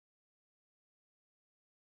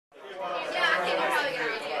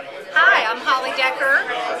Decker,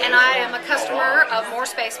 and I am a customer of More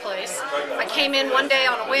Space Place. I came in one day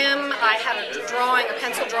on a whim. I had a drawing, a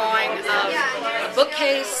pencil drawing of a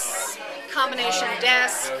bookcase, combination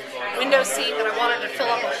desk, window seat that I wanted to fill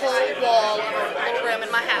up a whole wall of a little room in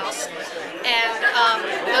my house. And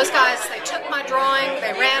those guys, they took my drawing,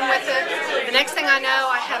 they ran with it. The next thing I know,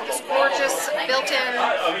 I have this gorgeous built-in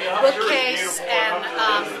bookcase, and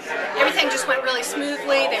everything just went really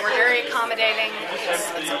smoothly. They were very accommodating.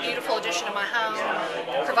 It's a beautiful addition to my home.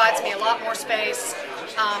 It provides me a lot more space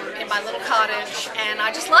in my little cottage, and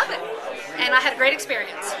I just love it. And I had a great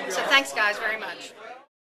experience. So thanks, guys, very much.